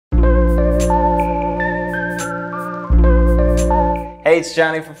Hey, it's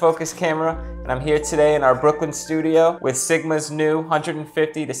Johnny from Focus Camera, and I'm here today in our Brooklyn studio with Sigma's new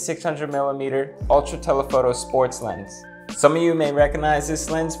 150-600mm ultra-telephoto sports lens. Some of you may recognize this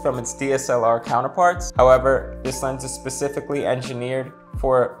lens from its DSLR counterparts. However, this lens is specifically engineered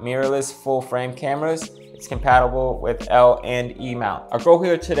for mirrorless full-frame cameras. It's compatible with L and E-mount. Our goal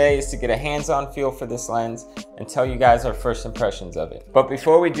here today is to get a hands-on feel for this lens and tell you guys our first impressions of it. But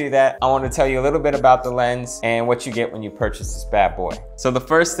before we do that, I want to tell you a little bit about the lens and what you get when you purchase this bad boy. So the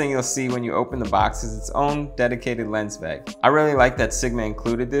first thing you'll see when you open the box is its own dedicated lens bag. I really like that Sigma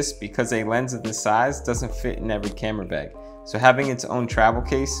included this because a lens of this size doesn't fit in every camera bag. So having its own travel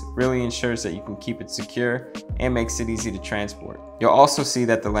case really ensures that you can keep it secure and makes it easy to transport. You'll also see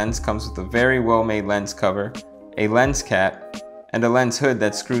that the lens comes with a very well-made lens cover, a lens cap, and a lens hood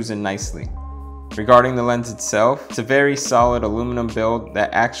that screws in nicely. Regarding the lens itself, it's a very solid aluminum build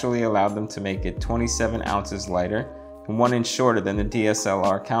that actually allowed them to make it 27 ounces lighter and 1 inch shorter than the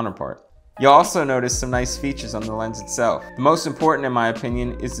DSLR counterpart. You'll also notice some nice features on the lens itself. The most important, in my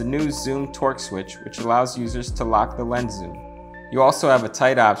opinion, is the new zoom torque switch, which allows users to lock the lens zoom. You also have a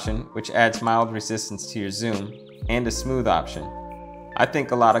tight option, which adds mild resistance to your zoom, and a smooth option. I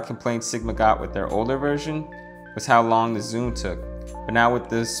think a lot of complaints Sigma got with their older version was how long the zoom took. But now with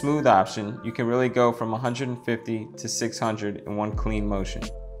the smooth option, you can really go from 150 to 600 in one clean motion.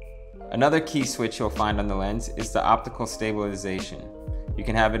 Another key switch you'll find on the lens is the optical stabilization. You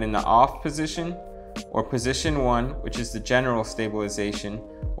can have it in the off position or position 1, which is the general stabilization,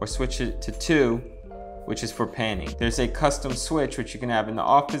 or switch it to 2, which is for panning. There's a custom switch which you can have in the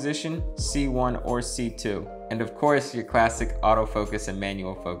off position, C1 or C2. And of course, your classic autofocus and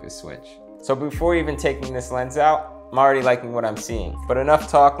manual focus switch. So before even taking this lens out, I'm already liking what I'm seeing. But enough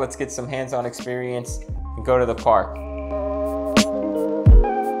talk, let's get some hands-on experience and go to the park.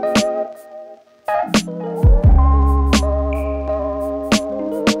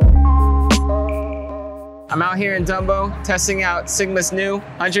 I'm out here in Dumbo testing out Sigma's new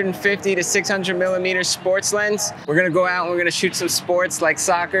 150-600mm sports lens. We're gonna go out and we're gonna shoot some sports like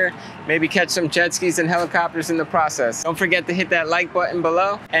soccer, maybe catch some jet skis and helicopters in the process. Don't forget to hit that like button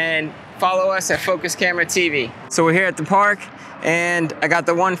below and follow us at Focus Camera TV. So we're here at the park and I got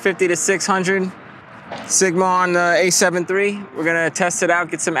the 150-600 Sigma on the A7 III. We're gonna test it out,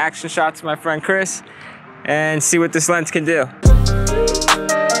 get some action shots with my friend Chris and see what this lens can do.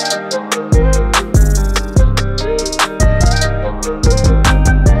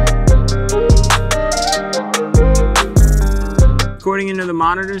 Recording into the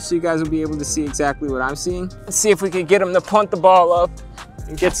monitor so you guys will be able to see exactly what I'm seeing. Let's see if we can get him to punt the ball up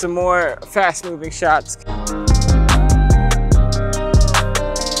and get some more fast moving shots.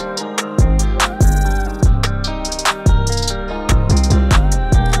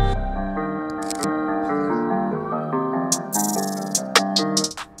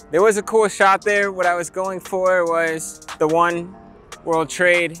 There was a cool shot there. What I was going for was the one world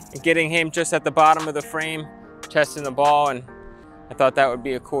trade and getting him just at the bottom of the frame, testing the ball, and I thought that would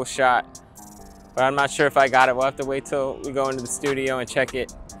be a cool shot, but I'm not sure if I got it. We'll have to wait till we go into the studio and check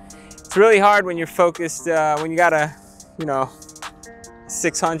it. It's really hard when you're focused, when you got a,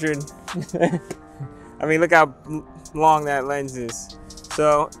 600. I mean, look how long that lens is.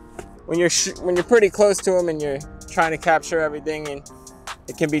 So when you're pretty close to him and you're trying to capture everything, and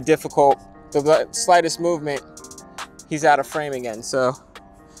it can be difficult. The slightest movement, he's out of frame again. So,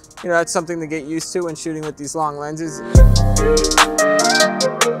 that's something to get used to when shooting with these long lenses.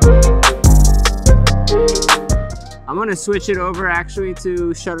 I'm gonna switch it over actually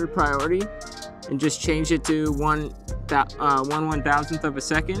to shutter priority and just change it to 1/1000th of a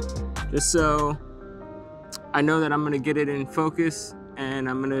second, just so I know that I'm gonna get it in focus and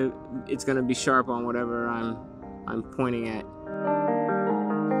it's gonna be sharp on whatever I'm pointing at.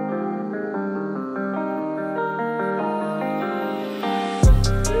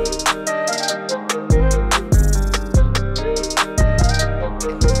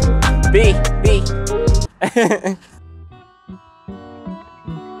 B.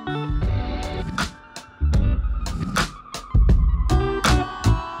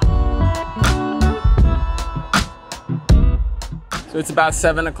 So it's about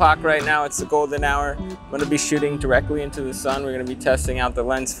 7 o'clock right now. It's the golden hour. I'm gonna be shooting directly into the sun. We're gonna be testing out the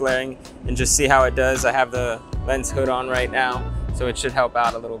lens flaring and just see how it does. I have the lens hood on right now, so it should help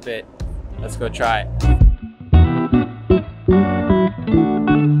out a little bit. Let's go try it.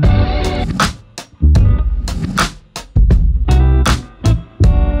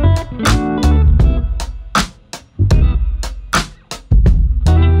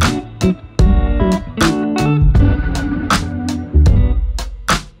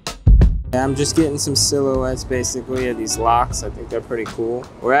 Yeah, I'm just getting some silhouettes basically of these locks. I think they're pretty cool.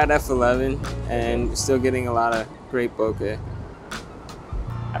 We're at f11 and still getting a lot of great bokeh.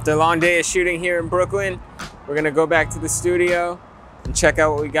 After a long day of shooting here in Brooklyn, we're gonna go back to the studio and check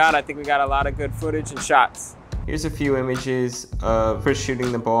out what we got. I think we got a lot of good footage and shots. Here's a few images of Chris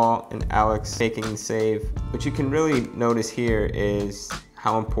shooting the ball and Alex making the save. What you can really notice here is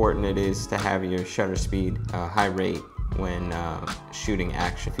how important it is to have your shutter speed high rate when shooting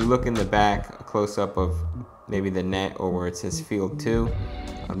action. If you look in the back, a close-up of maybe the net or where it says field 2,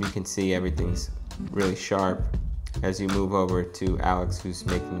 you can see everything's really sharp. As you move over to Alex, who's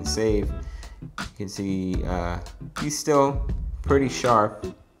making the save, you can see he's still pretty sharp.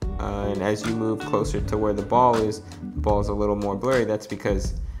 And as you move closer to where the ball's a little more blurry. That's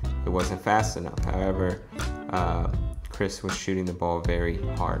because it wasn't fast enough. However, Chris was shooting the ball very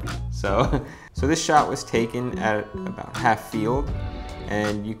hard. So this shot was taken at about half field,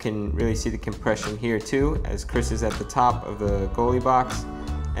 and you can really see the compression here too, as Chris is at the top of the goalie box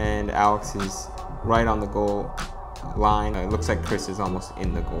and Alex is right on the goal line. It looks like Chris is almost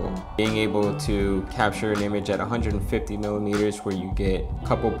in the goal. Being able to capture an image at 150 millimeters where you get a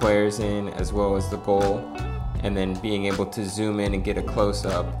couple players in as well as the goal, and then being able to zoom in and get a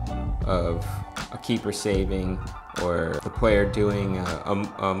close-up of a keeper saving or the player doing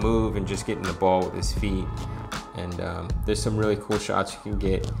a move and just getting the ball with his feet. And there's some really cool shots you can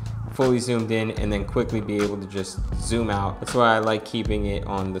get fully zoomed in and then quickly be able to just zoom out. That's why I like keeping it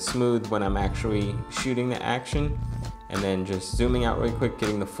on the smooth when I'm actually shooting the action, and then just zooming out really quick,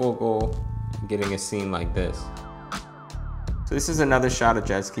 getting the full goal, and getting a scene like this. So this is another shot of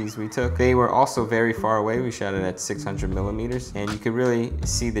jet skis we took. They were also very far away. We shot it at 600 millimeters, and you could really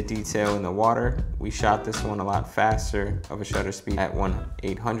see the detail in the water. We shot this one a lot faster of a shutter speed at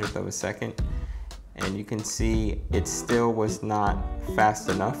 1/800th of a second. And you can see it still was not fast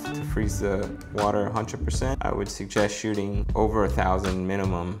enough to freeze the water 100%. I would suggest shooting over 1,000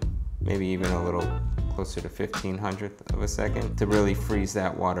 minimum, maybe even a little closer to 1,500th of a second to really freeze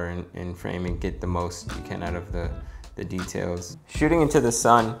that water in frame and get the most you can out of the details. Shooting into the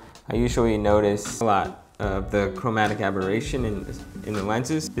sun, I usually notice a lot of the chromatic aberration in the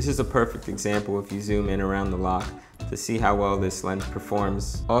lenses. This is a perfect example if you zoom in around the lock to see how well this lens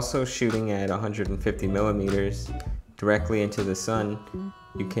performs. Also, shooting at 150 millimeters directly into the sun,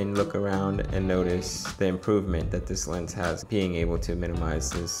 you can look around and notice the improvement that this lens has, being able to minimize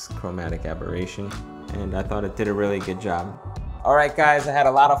this chromatic aberration. And I thought it did a really good job. All right, guys, I had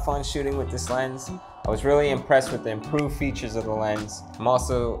a lot of fun shooting with this lens. I was really impressed with the improved features of the lens. I'm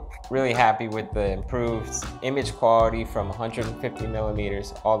also really happy with the improved image quality from 150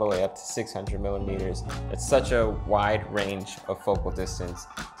 millimeters all the way up to 600 millimeters. It's such a wide range of focal distance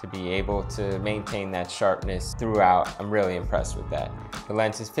to be able to maintain that sharpness throughout. I'm really impressed with that. The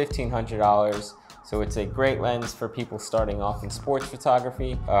lens is $1,500. So it's a great lens for people starting off in sports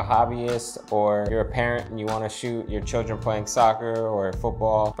photography, a hobbyist, or you're a parent and you want to shoot your children playing soccer or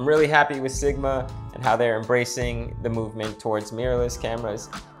football. I'm really happy with Sigma and how they're embracing the movement towards mirrorless cameras,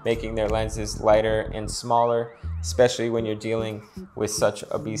 making their lenses lighter and smaller, especially when you're dealing with such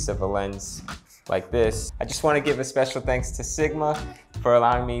a beast of a lens like this. I just want to give a special thanks to Sigma for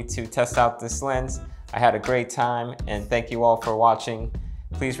allowing me to test out this lens. I had a great time, and thank you all for watching.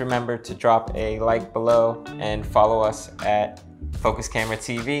 Please remember to drop a like below and follow us at Focus Camera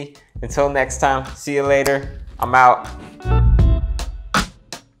TV. Until next time, see you later. I'm out.